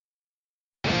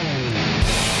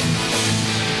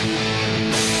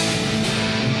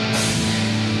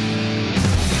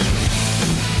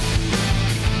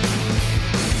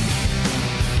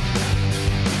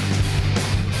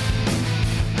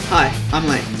I'm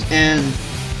late. And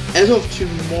as of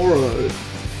tomorrow,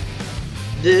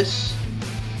 this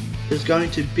is going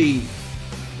to be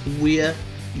where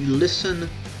you listen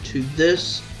to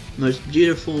this most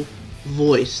beautiful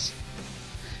voice.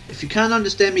 If you can't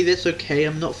understand me, that's okay.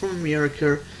 I'm not from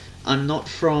America. I'm not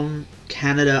from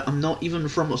Canada. I'm not even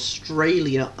from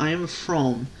Australia. I am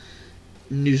from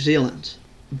New Zealand.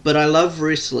 But I love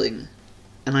wrestling.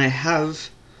 And I have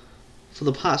for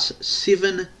the past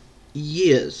 7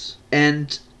 years.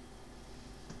 And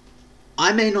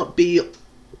I may not be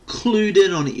clued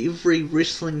in on every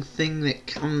wrestling thing that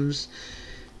comes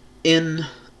in,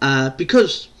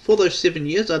 because for those 7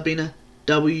 years I've been a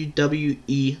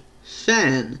WWE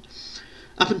fan.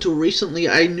 Up until recently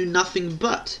I knew nothing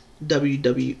but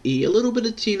WWE, a little bit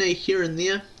of TNA here and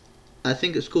there. I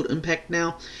think it's called Impact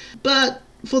now, but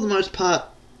for the most part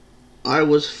I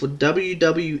was for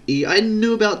WWE. I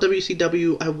knew about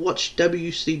WCW, I watched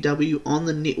WCW on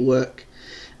the network,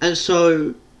 and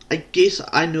so I guess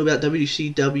I knew about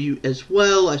WCW as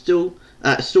well. I still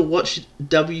watch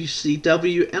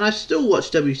WCW, and I still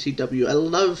watch WCW. I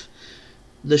love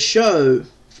the show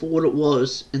for what it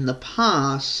was in the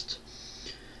past.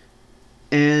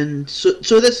 And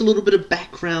so that's a little bit of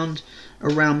background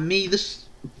around me. This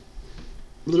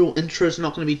little intro is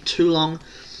not going to be too long.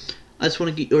 I just want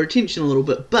to get your attention a little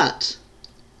bit. But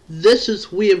this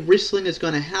is where wrestling is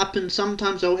going to happen.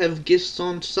 Sometimes I'll have guests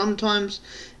on. Sometimes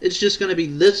it's just going to be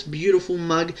this beautiful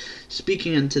mug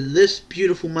speaking into this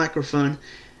beautiful microphone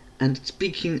and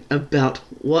speaking about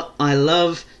what I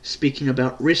love, speaking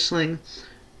about wrestling.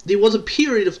 There was a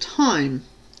period of time,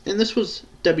 and this was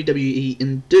WWE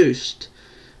induced,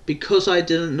 because I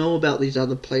didn't know about these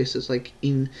other places like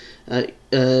NJPW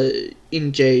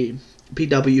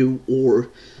or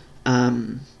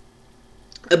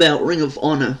about Ring of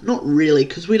Honor. Not really,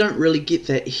 because we don't really get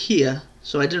that here,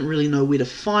 so I didn't really know where to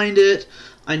find it.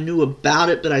 I knew about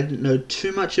it, but I didn't know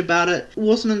too much about it. It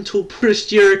wasn't until Chris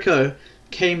Jericho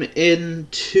came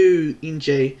into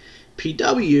NJPW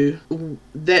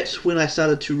that's when I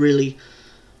started to really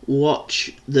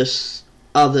watch this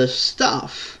other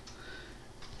stuff.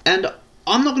 And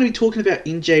I'm not going to be talking about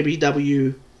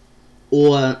NJPW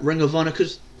or Ring of Honor,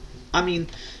 because, I mean,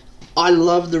 I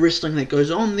love the wrestling that goes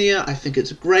on there. I think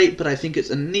it's great, but I think it's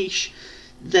a niche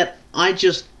that I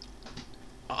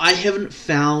haven't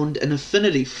found an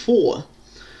affinity for.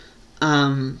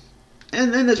 And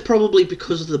that's probably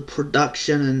because of the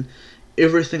production and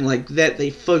everything like that. They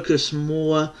focus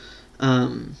more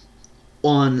on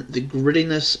the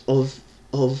grittiness of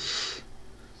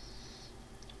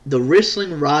the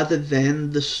wrestling rather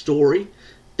than the story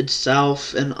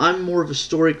itself. And I'm more of a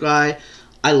story guy.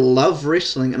 I love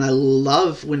wrestling, and I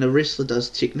love when a wrestler does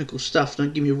technical stuff.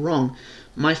 Don't get me wrong.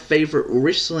 My favorite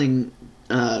wrestling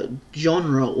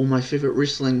genre, or my favorite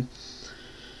wrestling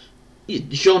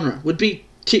genre, would be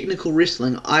technical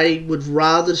wrestling. I would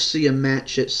rather see a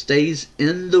match that stays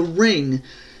in the ring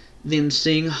than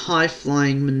seeing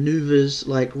high-flying maneuvers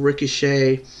like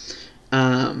Ricochet,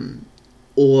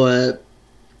 or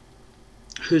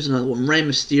who's another one? Rey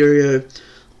Mysterio.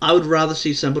 I would rather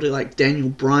see somebody like Daniel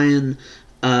Bryan,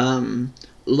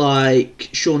 like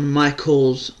Shawn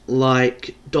Michaels,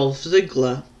 like Dolph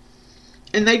Ziggler.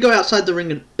 And they go outside the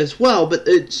ring as well, but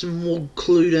it's more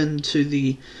clued into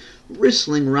the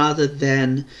wrestling rather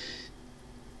than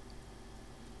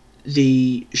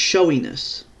the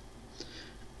showiness.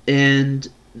 And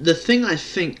the thing I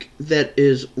think that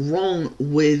is wrong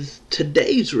with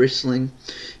today's wrestling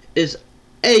is,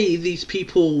 A, these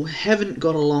people haven't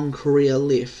got a long career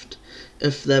left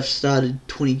if they've started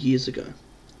 20 years ago.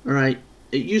 Alright?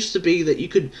 It used to be that you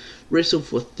could wrestle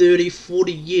for 30,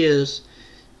 40 years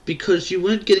because you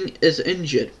weren't getting as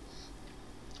injured.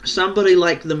 Somebody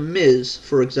like The Miz,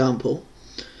 for example,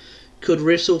 could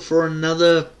wrestle for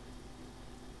another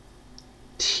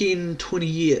 10, 20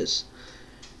 years.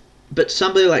 But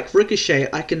somebody like Ricochet,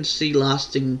 I can see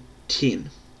lasting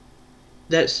 10.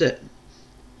 That's it.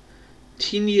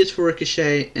 10 years for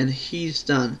Ricochet, and he's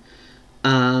done.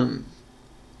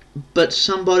 But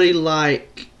somebody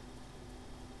like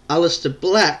Aleister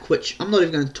Black, which I'm not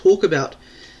even going to talk about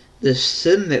the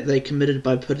sin that they committed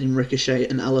by putting Ricochet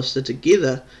and Aleister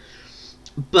together,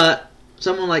 but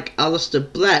someone like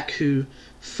Aleister Black, who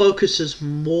focuses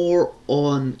more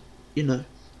on,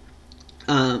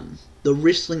 the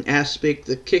wrestling aspect,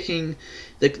 the kicking,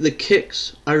 the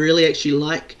kicks, I really actually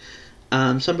like.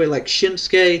 Somebody like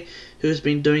Shinsuke, who has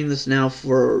been doing this now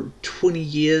for 20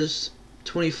 years,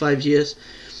 25 years.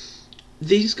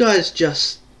 These guys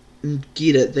just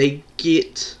get it. They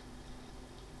get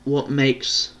what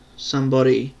makes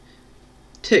somebody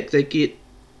tick. They get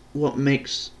what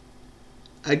makes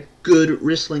a good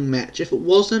wrestling match. If it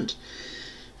wasn't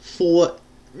for,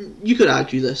 you could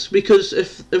argue this, because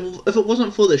if it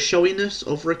wasn't for the showiness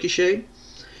of Ricochet,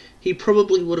 he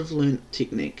probably would have learnt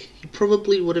technique. He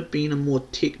probably would have been a more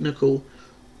technical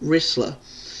wrestler.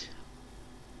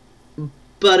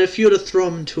 But if you were to throw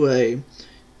him into a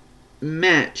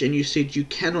match and you said you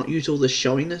cannot use all the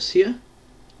showiness here,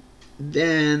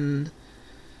 then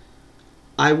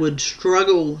I would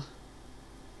struggle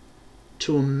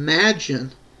to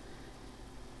imagine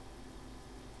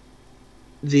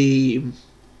the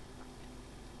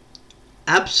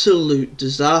absolute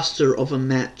disaster of a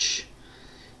match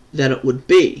that it would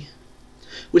be.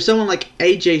 With someone like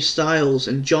AJ Styles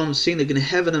and John Cena going to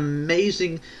have an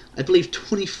amazing, I believe,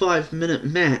 25-minute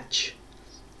match,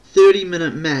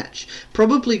 30-minute match,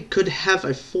 probably could have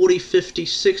a 40, 50,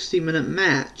 60-minute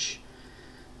match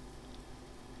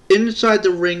inside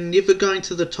the ring, never going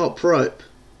to the top rope.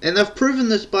 And they've proven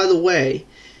this, by the way,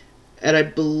 at I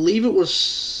believe it was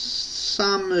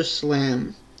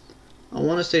SummerSlam. I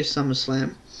want to say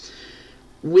SummerSlam,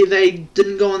 where they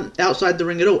didn't go on outside the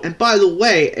ring at all. And by the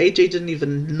way, AJ didn't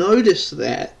even notice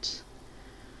that.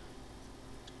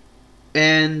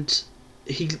 And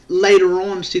he later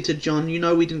on said to John, "You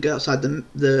know, we didn't go outside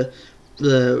the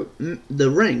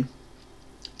ring."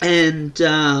 And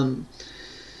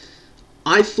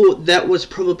I thought that was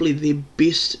probably their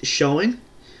best showing.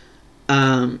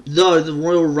 Though the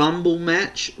Royal Rumble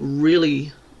match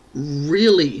really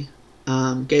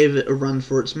gave it a run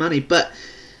for its money. But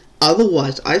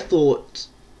otherwise, I thought,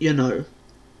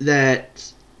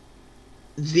 that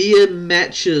their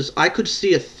matches, I could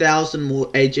see 1,000 more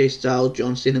AJ Styles,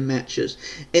 John Cena matches.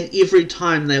 And every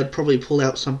time they would probably pull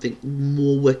out something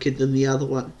more wicked than the other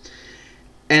one.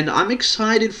 And I'm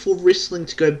excited for wrestling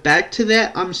to go back to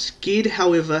that. I'm scared,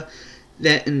 however,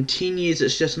 that in 10 years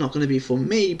it's just not going to be for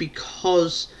me,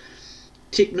 because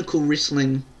technical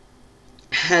wrestling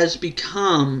has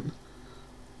become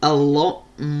a lot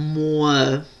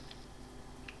more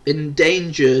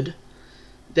endangered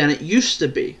than it used to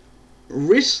be.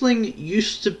 Wrestling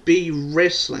used to be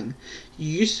wrestling.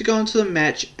 You used to go into the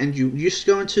match and you used to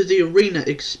go into the arena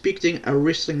expecting a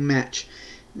wrestling match.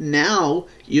 Now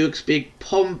you expect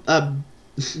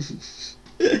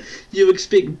you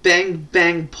expect bang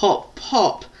bang pop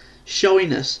pop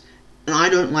showiness, and I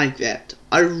don't like that.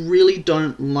 I really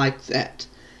don't like that.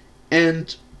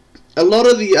 And a lot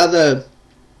of the other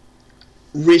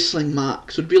wrestling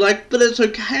marks would be like, but it's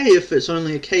okay if it's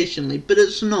only occasionally. But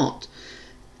it's not.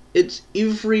 It's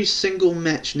every single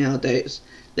match nowadays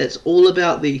that's all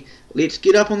about the let's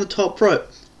get up on the top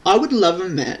rope. I would love a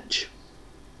match,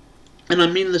 and I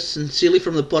mean this sincerely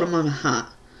from the bottom of my heart,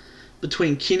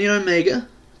 between Kenny Omega,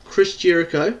 Chris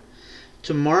Jericho,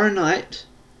 tomorrow night,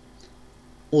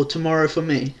 or tomorrow for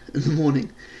me, in the morning.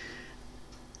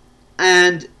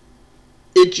 And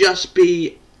it just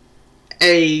be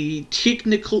a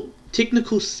technical,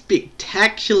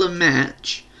 spectacular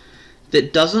match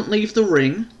that doesn't leave the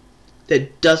ring,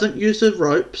 that doesn't use the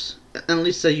ropes,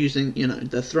 unless they're using,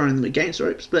 they're throwing them against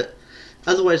ropes, but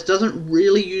otherwise doesn't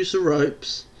really use the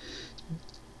ropes,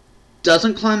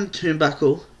 doesn't climb the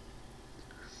turnbuckle,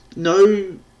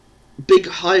 no big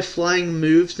high-flying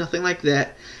moves, nothing like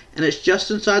that, and it's just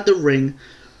inside the ring,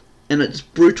 and it's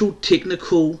brutal,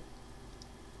 technical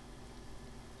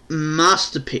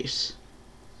masterpiece.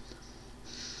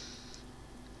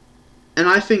 And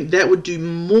I think that would do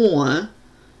more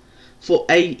for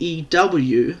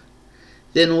AEW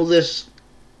than all this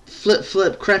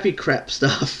flip, crappy crap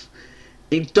stuff.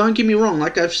 And don't get me wrong,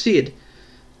 like I've said,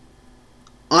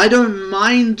 I don't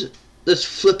mind this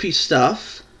flippy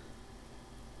stuff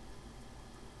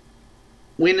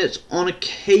when it's on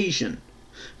occasion.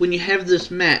 When you have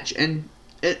this match, and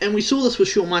we saw this with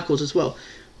Shawn Michaels as well.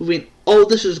 We went, oh,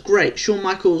 this is great. Shawn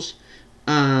Michaels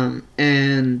and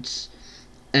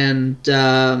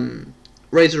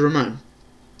Razor Ramon.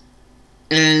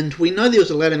 And we know there was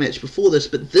a ladder match before this,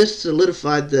 but this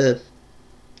solidified the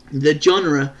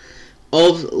genre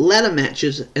of ladder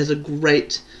matches as a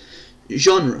great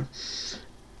genre.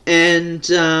 And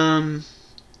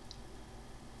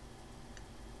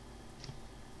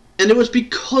it was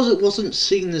because it wasn't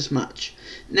seen as much.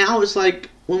 Now it's like,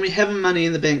 when we have a Money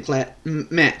in the Bank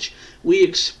match, we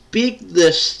expect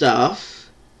this stuff,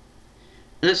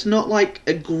 and it's not like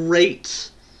a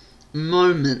great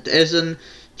moment, as in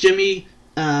Jimmy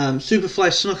Superfly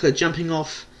Snuka jumping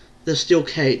off the steel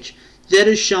cage. That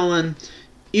is shown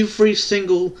every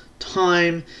single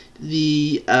time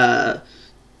the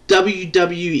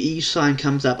WWE sign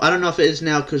comes up. I don't know if it is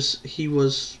now, because he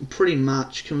was pretty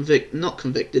much not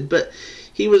convicted, but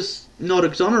he was not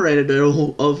exonerated at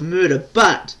all of murder.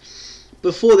 But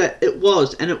before that, it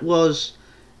was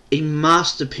a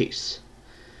masterpiece.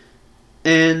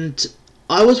 And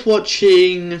I was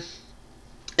watching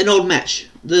an old match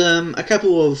a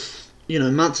couple of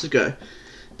months ago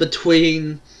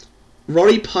between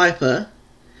Roddy Piper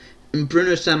and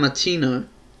Bruno Sammartino.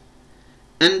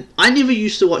 And I never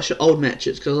used to watch old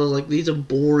matches because I was like, these are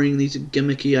boring, these are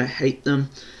gimmicky, I hate them.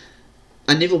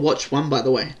 I never watched one, by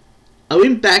the way. I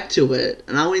went back to it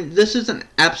and I went, this is an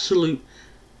absolute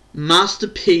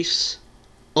masterpiece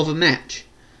of a match.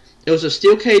 It was a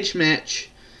steel cage match.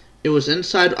 It was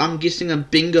inside, I'm guessing, a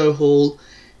bingo hall.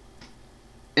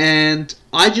 And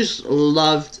I just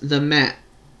loved the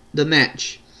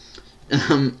match.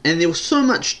 And there was so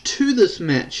much to this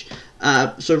match.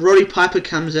 So Roddy Piper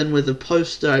comes in with a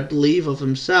poster, I believe, of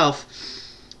himself.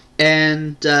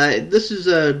 And this is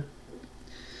a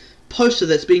poster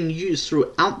that's being used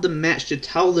throughout the match to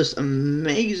tell this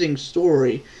amazing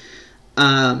story.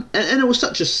 And it was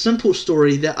such a simple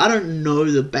story that I don't know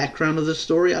the background of the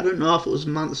story. I don't know if it was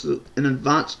months in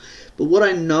advance. But what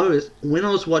I know is when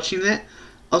I was watching that,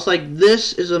 I was like,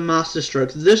 this is a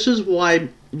masterstroke. This is why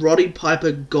Roddy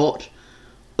Piper got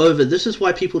over. This is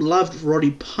why people loved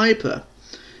Roddy Piper.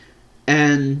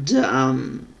 And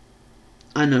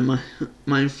I know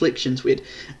my inflection's weird.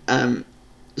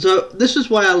 So this is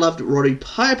why I loved Roddy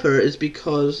Piper, is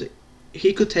because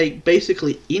he could take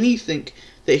basically anything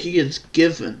that he is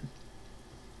given.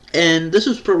 And this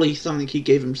is probably something he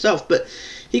gave himself, but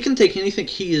he can take anything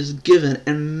he is given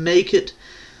and make it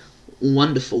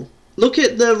wonderful. Look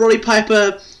at the Roddy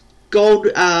Piper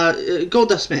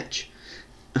Goldust match.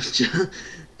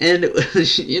 And it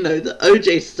was, the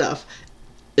OJ stuff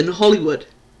in Hollywood.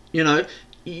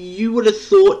 You would have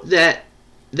thought that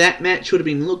match would have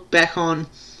been looked back on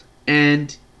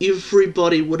and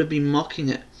everybody would have been mocking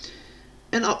it.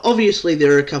 And obviously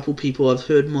there are a couple people I've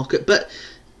heard mock it, but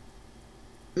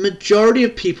majority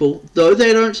of people, though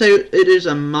they don't say it is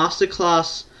a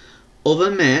masterclass of a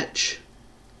match,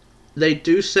 they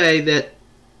do say that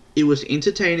it was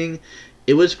entertaining,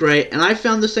 it was great, and I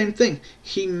found the same thing.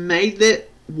 He made that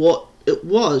what it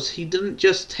was. He didn't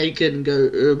just take it and go,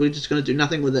 we're just going to do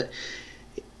nothing with it.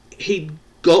 He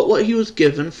got what he was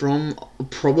given from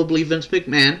probably Vince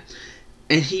McMahon,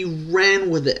 and he ran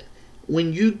with it.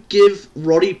 When you give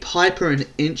Roddy Piper an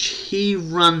inch, he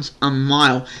runs a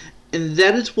mile. And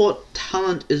that is what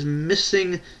talent is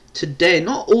missing today.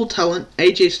 Not all talent.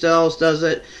 AJ Styles does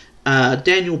it.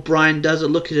 Daniel Bryan does it.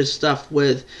 Look at his stuff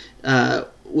with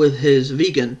his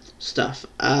vegan stuff.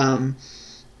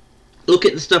 Look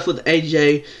at the stuff with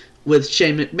AJ with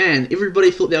Shane McMahon.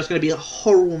 Everybody thought that was going to be a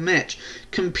horrible match.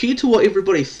 Compared to what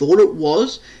everybody thought it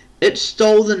was, it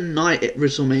stole the night at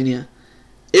WrestleMania.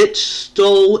 It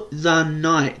stole the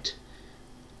night.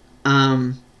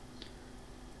 And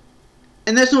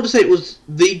that's not to say it was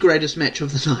the greatest match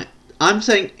of the night. I'm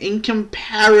saying in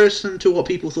comparison to what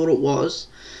people thought it was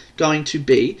going to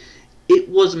be, it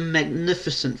was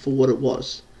magnificent for what it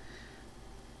was.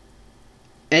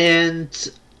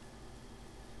 And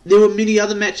there were many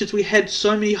other matches we had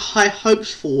so many high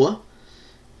hopes for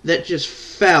that just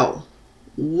fell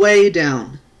way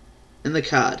down in the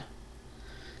card.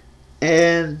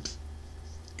 And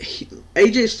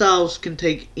AJ Styles can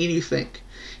take anything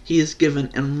he is given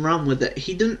and run with it.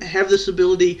 He didn't have this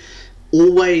ability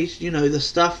always, the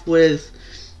stuff with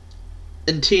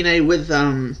in TNA with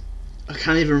I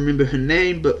can't even remember her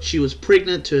name, but she was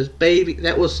pregnant to his baby.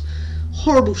 That was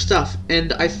horrible stuff.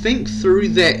 And I think through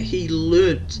that he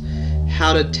learnt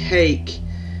how to take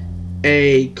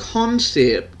a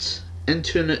concept and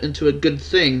turn it into a good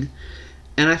thing.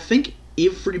 And I think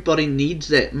everybody needs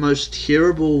that most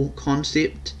terrible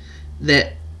concept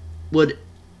that would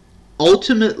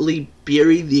ultimately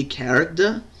bury their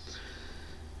character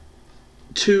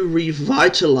to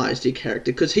revitalize their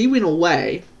character. Because he went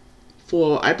away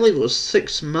for, I believe it was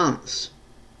 6 months.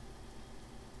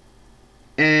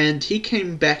 And he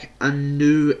came back a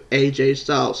new AJ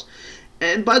Styles.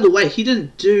 And by the way, he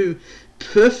didn't do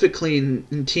perfectly in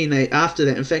TNA after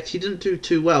that. In fact, he didn't do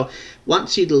too well.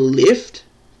 Once he left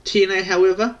TNA,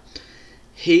 however,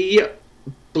 he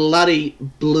bloody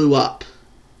blew up.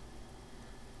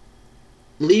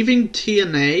 Leaving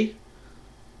TNA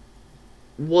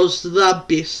was the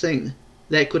best thing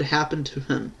that could happen to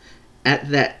him at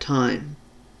that time.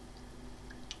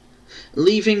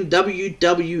 Leaving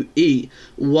WWE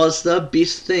was the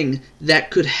best thing that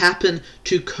could happen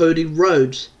to Cody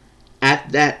Rhodes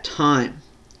at that time.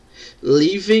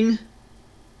 Leaving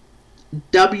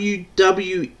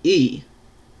WWE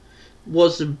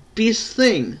was the best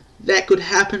thing that could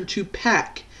happen to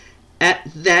Pac at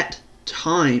that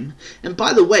time. And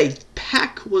by the way,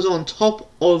 Pac was on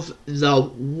top of the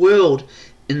world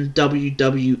in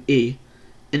WWE,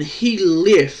 and he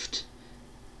left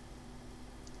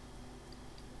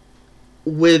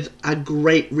with a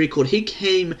great record. He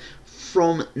came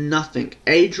from nothing.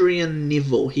 Adrian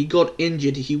Neville, he got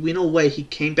injured, he went away, he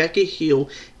came back a heel,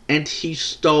 and he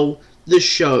stole the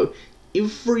show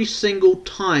every single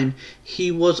time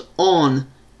he was on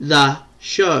the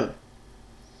show.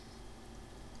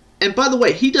 And by the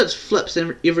way, he does flips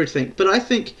and everything, but I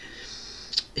think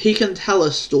he can tell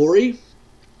a story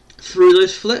through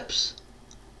those flips.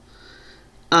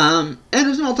 And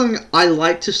it's not something I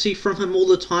like to see from him all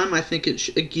the time. I think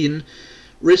again,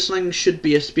 wrestling should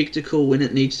be a spectacle when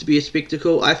it needs to be a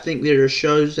spectacle. I think there are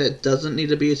shows that doesn't need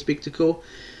to be a spectacle.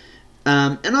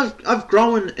 And I've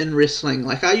grown in wrestling.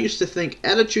 Like, I used to think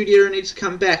Attitude Era needs to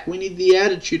come back. We need the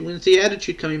Attitude. When's the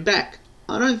Attitude coming back?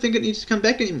 I don't think it needs to come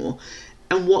back anymore.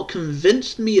 And what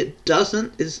convinced me it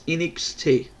doesn't is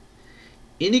NXT.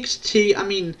 NXT, I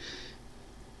mean,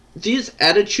 there's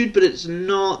Attitude, but it's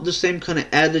not the same kind of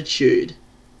attitude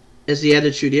as the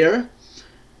Attitude Era.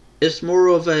 It's more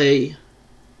of a,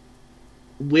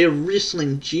 we're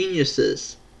wrestling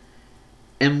geniuses,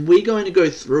 and we're going to go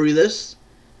through this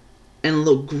and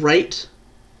look great,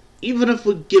 even if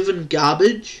we're given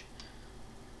garbage,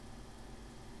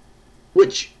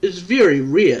 which is very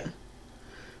rare,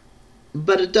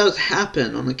 but it does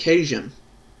happen on occasion.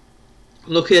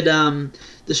 Look at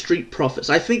the Street Profits.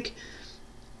 I think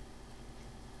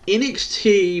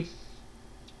NXT,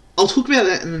 I'll talk about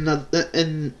that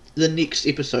in the next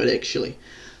episode actually,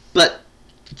 but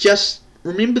just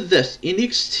remember this: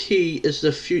 NXT is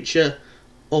the future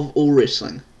of all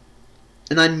wrestling,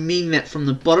 and I mean that from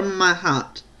the bottom of my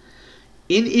heart.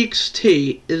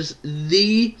 NXT is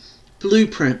the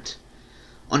blueprint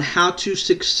on how to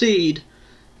succeed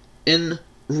in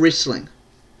wrestling.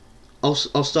 I'll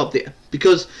stop there,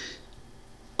 because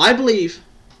I believe,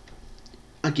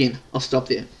 again, I'll stop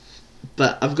there,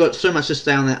 but I've got so much to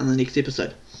say on that in the next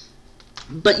episode.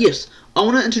 But yes, I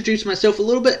want to introduce myself a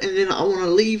little bit, and then I want to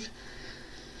leave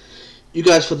you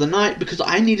guys for the night, because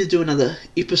I need to do another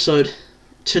episode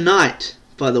tonight,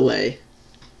 by the way,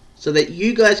 so that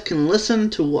you guys can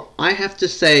listen to what I have to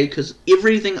say, because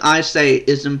everything I say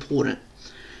is important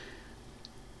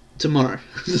tomorrow.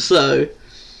 So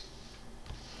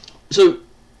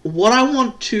what I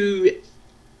want to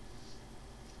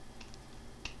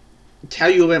tell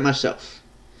you about myself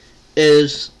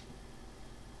is,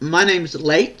 my name's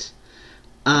Late.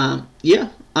 Yeah,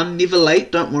 I'm never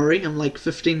late, don't worry. I'm like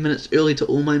 15 minutes early to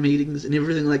all my meetings and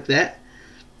everything like that.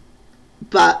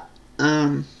 But,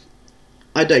 I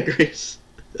digress.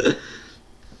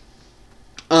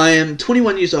 I am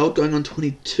 21 years old, going on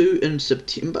 22 in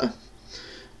September.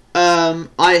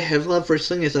 I have loved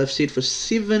wrestling, as I've said, for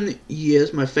 7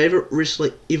 years. My favourite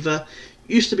wrestler ever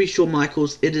used to be Shawn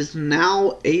Michaels. It is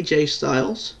now AJ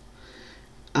Styles.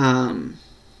 But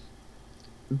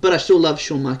I still love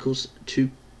Shawn Michaels to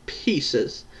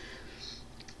pieces.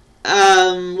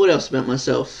 What else about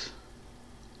myself?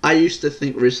 I used to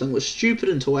think wrestling was stupid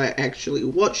until I actually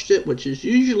watched it, which is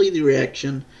usually the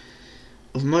reaction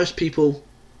of most people.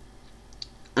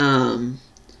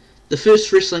 The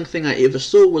first wrestling thing I ever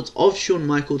saw was of Shawn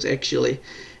Michaels, actually,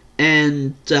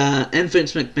 and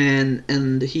Vince McMahon,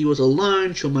 and he was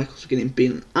alone. Shawn Michaels was getting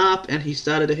beaten up, and he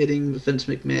started hitting Vince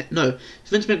McMahon. No,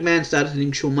 Vince McMahon started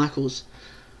hitting Shawn Michaels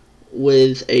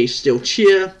with a steel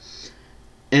chair,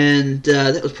 and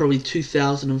that was probably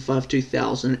 2005,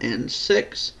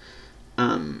 2006.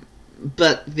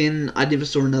 But then I never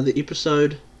saw another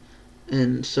episode,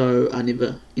 and so I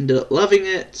never ended up loving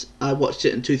it. I watched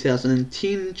it in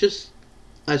 2010,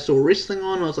 I saw wrestling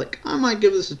on, I was like, I might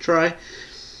give this a try.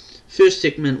 First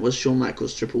segment was Shawn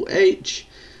Michaels Triple H,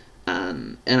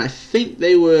 and I think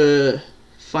they were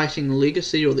fighting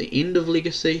Legacy, or the end of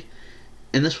Legacy,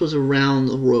 and this was around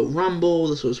the Royal Rumble.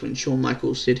 This was when Shawn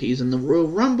Michaels said he's in the Royal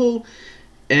Rumble,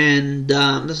 and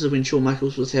this is when Shawn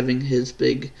Michaels was having his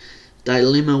big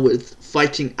dilemma with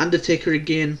fighting Undertaker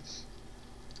again.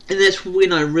 And that's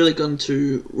when I really got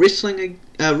into wrestling.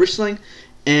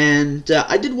 And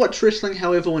I did watch wrestling,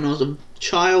 however, when I was a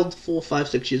child, 4, 5,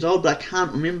 6 years old, but I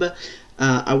can't remember.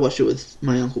 I watched it with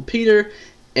my Uncle Peter,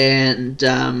 and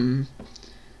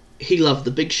he loved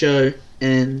The Big Show,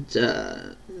 and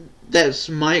that's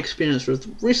my experience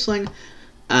with wrestling.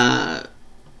 I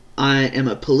am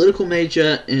a political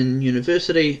major in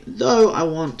university, though I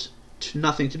want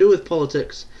nothing to do with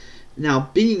politics. Now,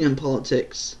 being in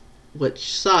politics,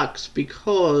 which sucks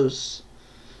because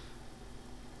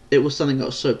it was something I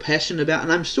was so passionate about,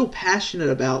 and I'm still passionate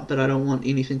about, but I don't want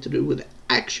anything to do with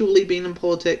actually being in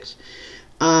politics.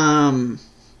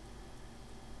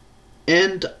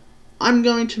 and I'm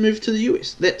going to move to the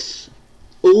US. That's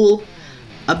all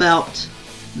about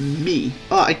me.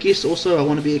 Oh, I guess also I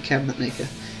want to be a cabinet maker.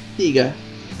 Here you go.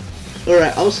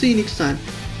 Alright, I'll see you next time.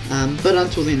 But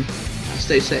until then,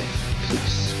 stay safe.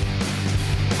 Peace.